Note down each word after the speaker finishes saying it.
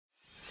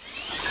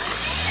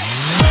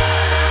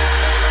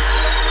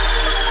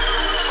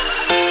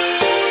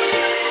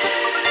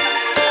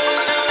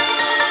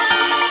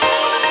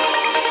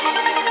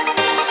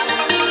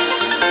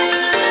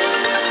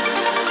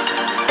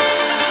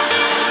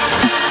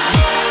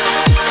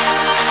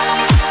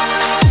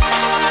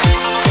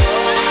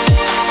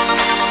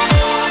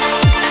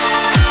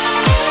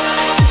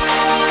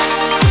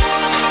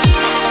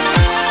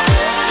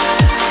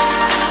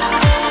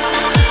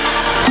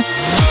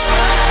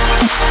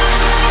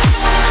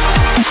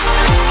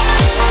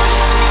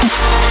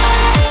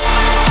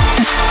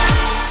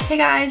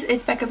guys,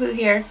 it's beccaboo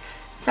here.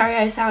 Sorry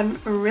I sound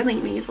really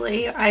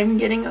nasally. I'm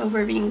getting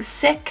over being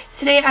sick.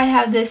 Today I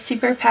have this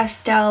super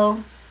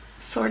pastel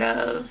sort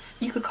of,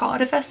 you could call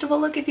it a festival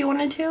look if you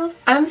wanted to.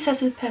 I'm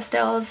obsessed with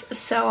pastels,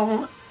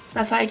 so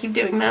that's why I keep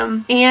doing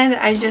them. And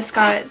I just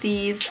got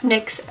these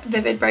NYX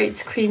Vivid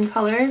Brights cream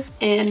colors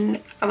and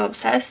I'm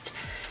obsessed.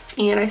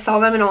 And I saw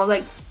them and I was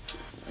like,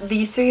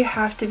 these three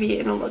have to be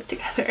in a look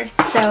together.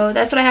 So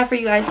that's what I have for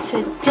you guys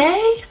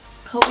today.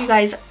 Hope you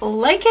guys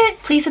like it.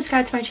 Please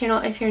subscribe to my channel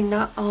if you're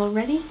not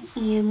already,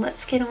 and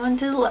let's get on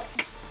to the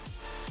look.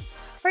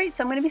 Alright,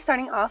 so I'm going to be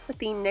starting off with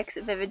the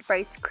NYX Vivid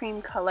Brights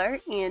cream color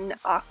in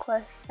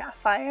Aqua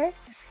Sapphire,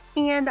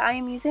 and I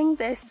am using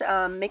this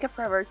Makeup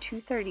Forever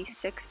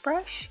 236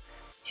 brush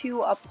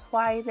to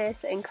apply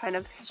this and kind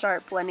of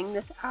start blending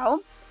this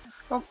out.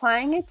 I'm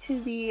applying it to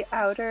the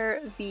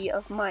outer V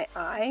of my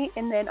eye,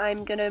 and then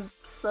I'm going to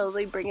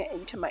slowly bring it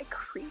into my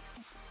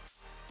crease.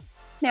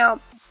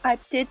 Now, I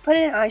did put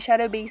an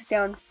eyeshadow base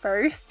down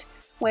first,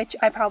 which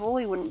I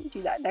probably wouldn't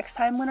do that next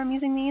time when I'm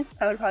using these.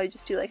 I would probably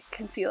just do like a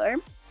concealer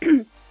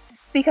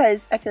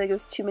because I feel like it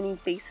was too many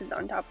bases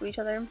on top of each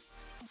other.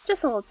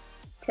 Just a little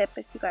tip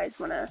if you guys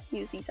want to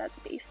use these as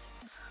a base.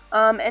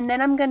 And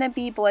then I'm going to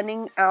be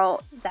blending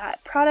out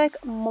that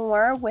product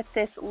more with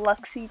this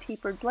LUXIE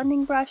Tapered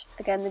Blending brush.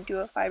 Again, the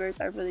duo fibers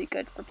are really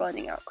good for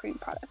blending out cream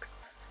products.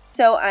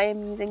 So I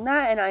am using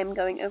that and I'm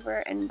going over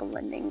and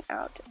blending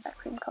out that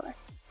cream color.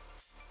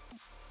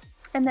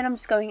 And then I'm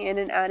just going in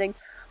and adding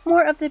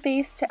more of the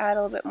base to add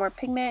a little bit more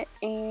pigment,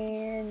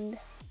 and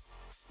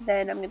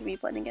then I'm going to be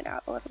blending it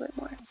out a little bit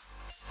more.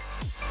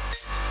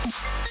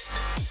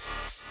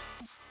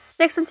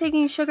 Next I'm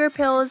taking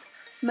SUGARPILL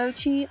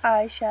Mochi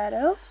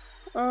eyeshadow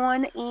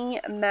on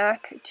a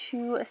MAC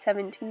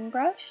 217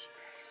 brush,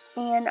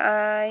 and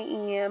I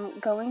am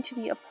going to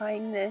be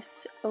applying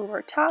this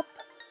over top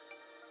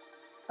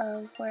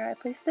of where I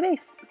placed the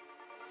base.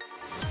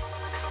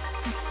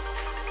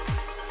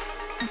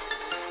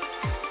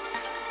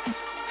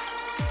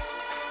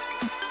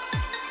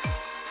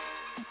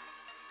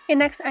 And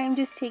next I am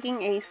just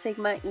taking a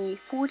Sigma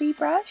E40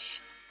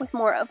 brush with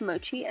more of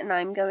Mochi, and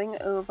I'm going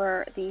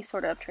over the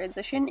sort of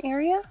transition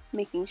area,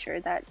 making sure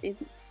that is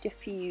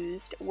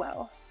diffused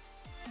well.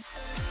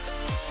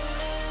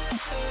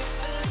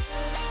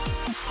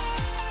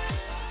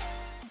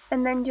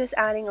 And then just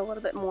adding a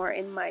little bit more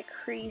in my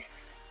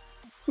crease.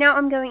 Now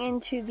I'm going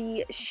into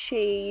the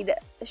shade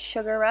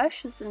Sugar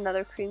Rush. This is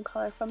another cream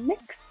color from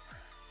NYX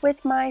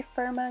with my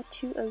FIRMA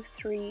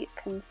 203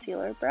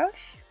 concealer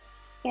brush.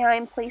 And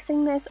I'm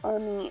placing this on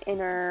the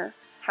inner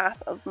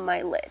half of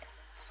my lid.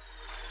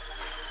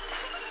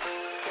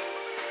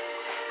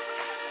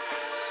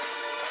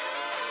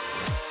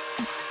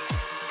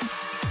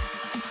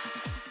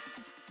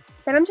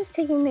 Then I'm just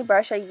taking the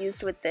brush I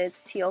used with the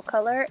teal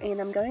color and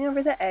I'm going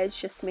over the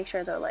edge just to make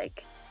sure they're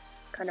like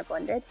kind of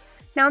blended.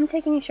 Now I'm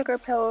taking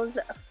SUGARPILL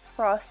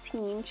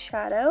Frostine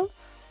shadow,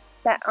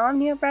 that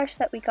Omnia brush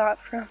that we got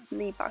from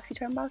the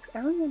BoxyCharm box.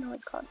 I don't even know what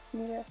it's called. I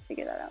need to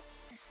figure that out.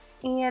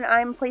 And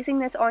I'm placing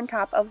this on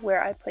top of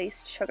where I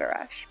placed Sugar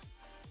Rush.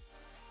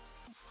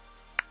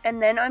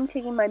 And then I'm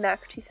taking my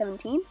MAC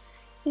 217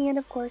 and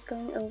of course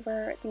going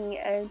over the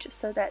edge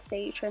so that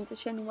they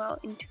transition well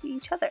into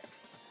each other.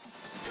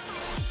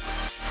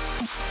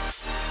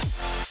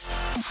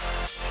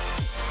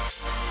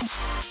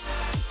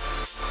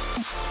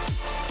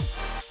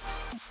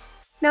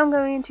 Now I'm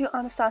going into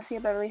Anastasia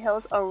Beverly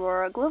Hills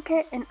Aurora Glow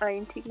Kit, and I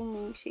am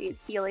taking the shade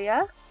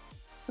Helia,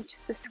 which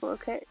this glow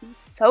kit is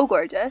so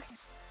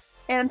gorgeous.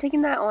 And I'm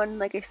taking that on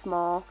like a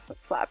small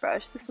flat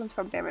brush. This one's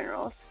from Bare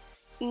Minerals.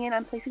 And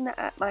I'm placing that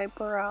at my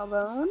brow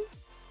bone.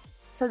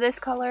 So this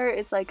color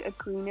is like a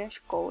greenish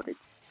gold.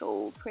 It's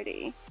so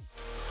pretty.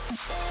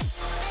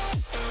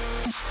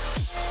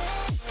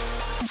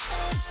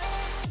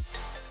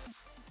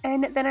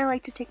 And then I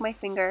like to take my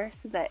finger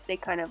so that they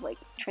kind of like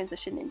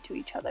transition into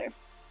each other.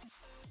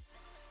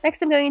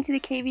 Next I'm going into the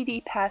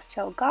KVD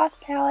Pastel Goth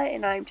palette,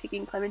 and I'm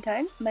taking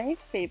Clementine, my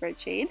favorite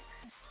shade,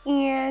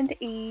 and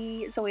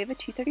a ZOEVA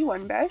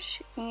 231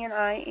 brush, and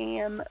I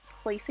am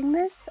placing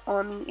this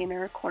on the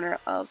inner corner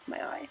of my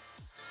eye.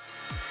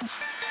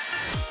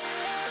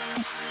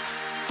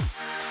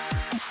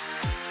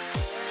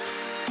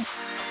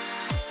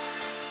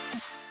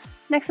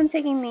 Next I'm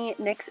taking the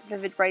NYX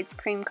Vivid Brights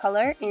cream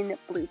color in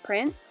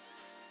Blueprint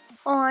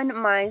on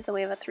my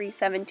ZOEVA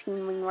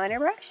 317 wing liner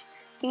brush,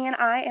 and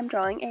I am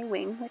drawing a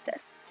wing with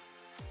this.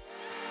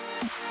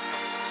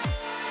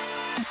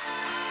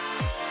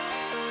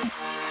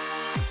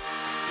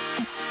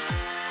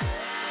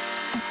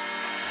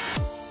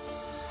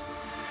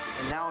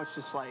 And now it's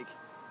just like,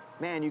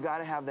 man, you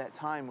gotta have that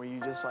time where you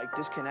just like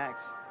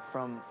disconnect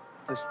from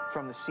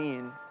the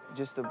scene,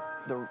 just the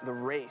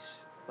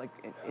race. Like,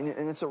 and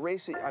it's a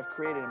race that I've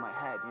created in my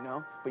head, you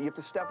know? But you have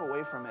to step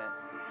away from it.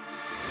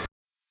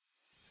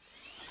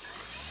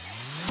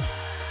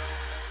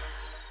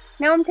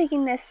 Now I'm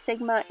taking this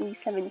Sigma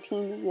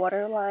E17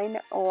 waterline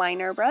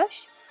liner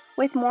brush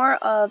with more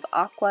of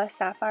Aqua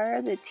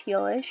Sapphire, the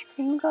tealish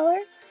cream color,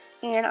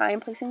 and I'm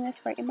placing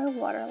this right in my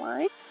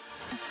waterline.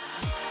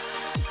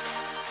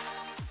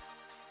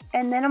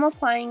 And then I'm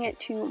applying it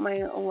to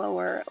my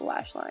lower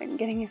lash line,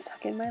 getting it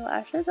stuck in my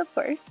lashes, of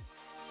course.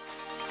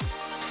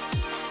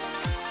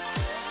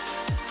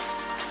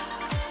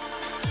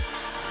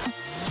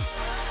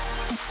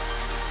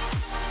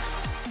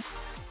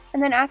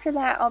 And then after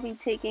that, I'll be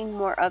taking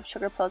more of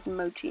SUGARPILL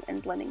Mochi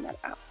and blending that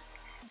out.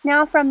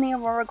 Now from the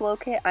Aurora Glow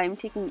Kit, I'm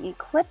taking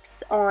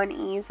Eclipse on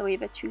a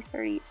ZOEVA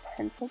 230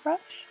 pencil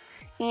brush.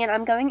 And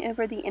I'm going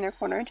over the inner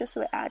corner just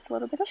so it adds a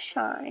little bit of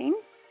shine.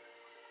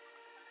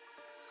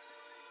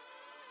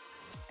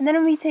 And then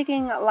I'll be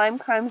taking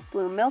LIMECRIME's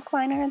Blue Milk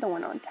Liner, the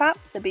one on top,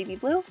 the baby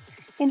blue,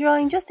 and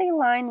drawing just a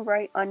line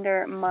right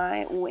under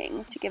my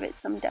wing to give it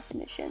some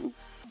definition.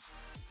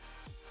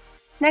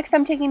 Next,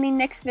 I'm taking the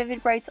NYX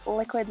Vivid Brights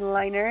liquid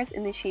liners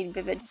in the shade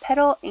Vivid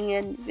Petal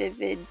and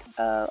Vivid,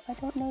 I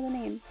don't know the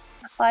name.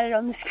 I'll add it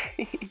on the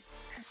screen.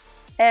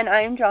 And I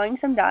am drawing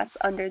some dots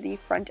under the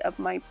front of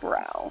my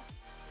brow.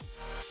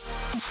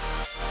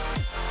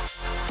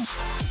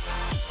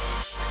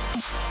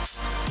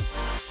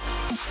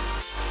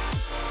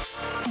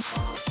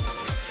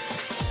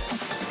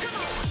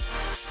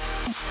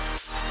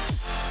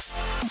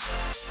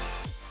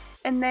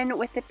 And then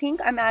with the pink,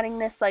 I'm adding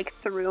this like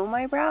through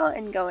my brow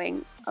and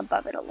going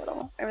above it a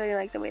little. I really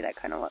like the way that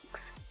kind of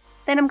looks.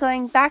 Then I'm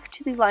going back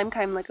to the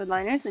LIMECRIME liquid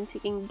liners and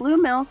taking Blue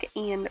Milk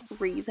and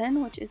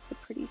Reason, which is the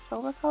pretty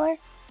silver color,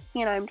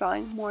 and I'm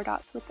drawing more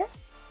dots with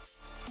this.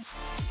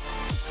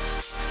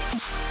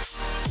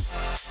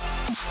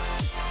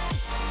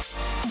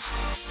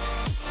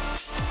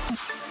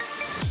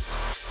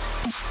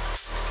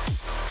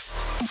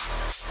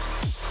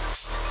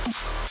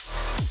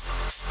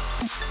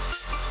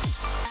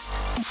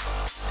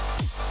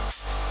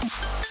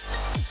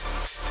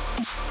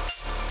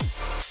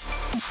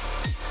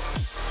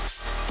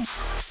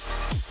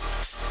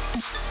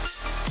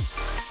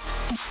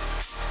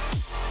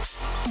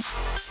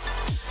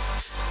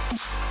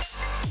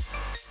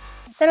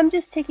 Then I'm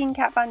just taking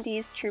Kat Von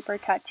D's Trooper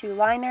Tattoo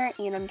Liner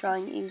and I'm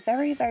drawing a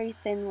very, very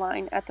thin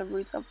line at the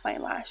roots of my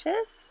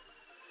lashes.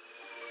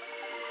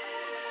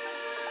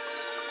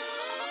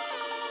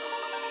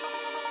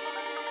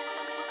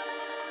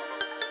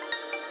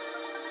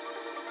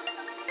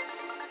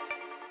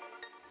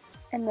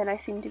 And then I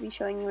seem to be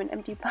showing you an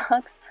empty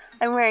box.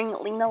 I'm wearing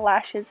Lena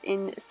Lashes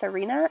in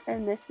Serena,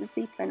 and this is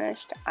the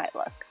finished eye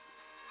look.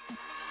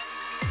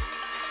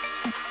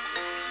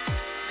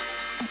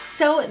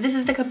 So this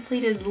is the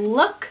completed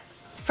look.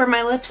 For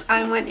my lips,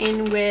 I went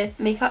in with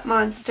Makeup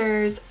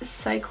Monster's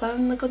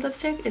Cyclone liquid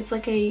lipstick.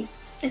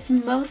 It's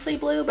mostly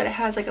blue, but it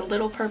has like a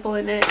little purple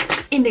in it.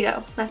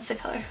 Indigo, that's the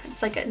color.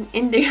 It's like an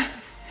indigo.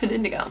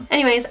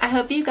 Anyways, I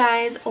hope you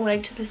guys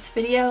liked this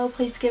video.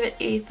 Please give it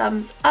a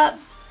thumbs up.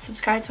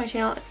 Subscribe to my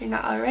channel if you're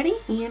not already.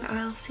 And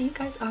I'll see you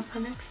guys on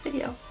my next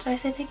video. Did I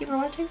say thank you for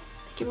watching?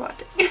 Thank you for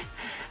watching.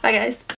 Bye guys.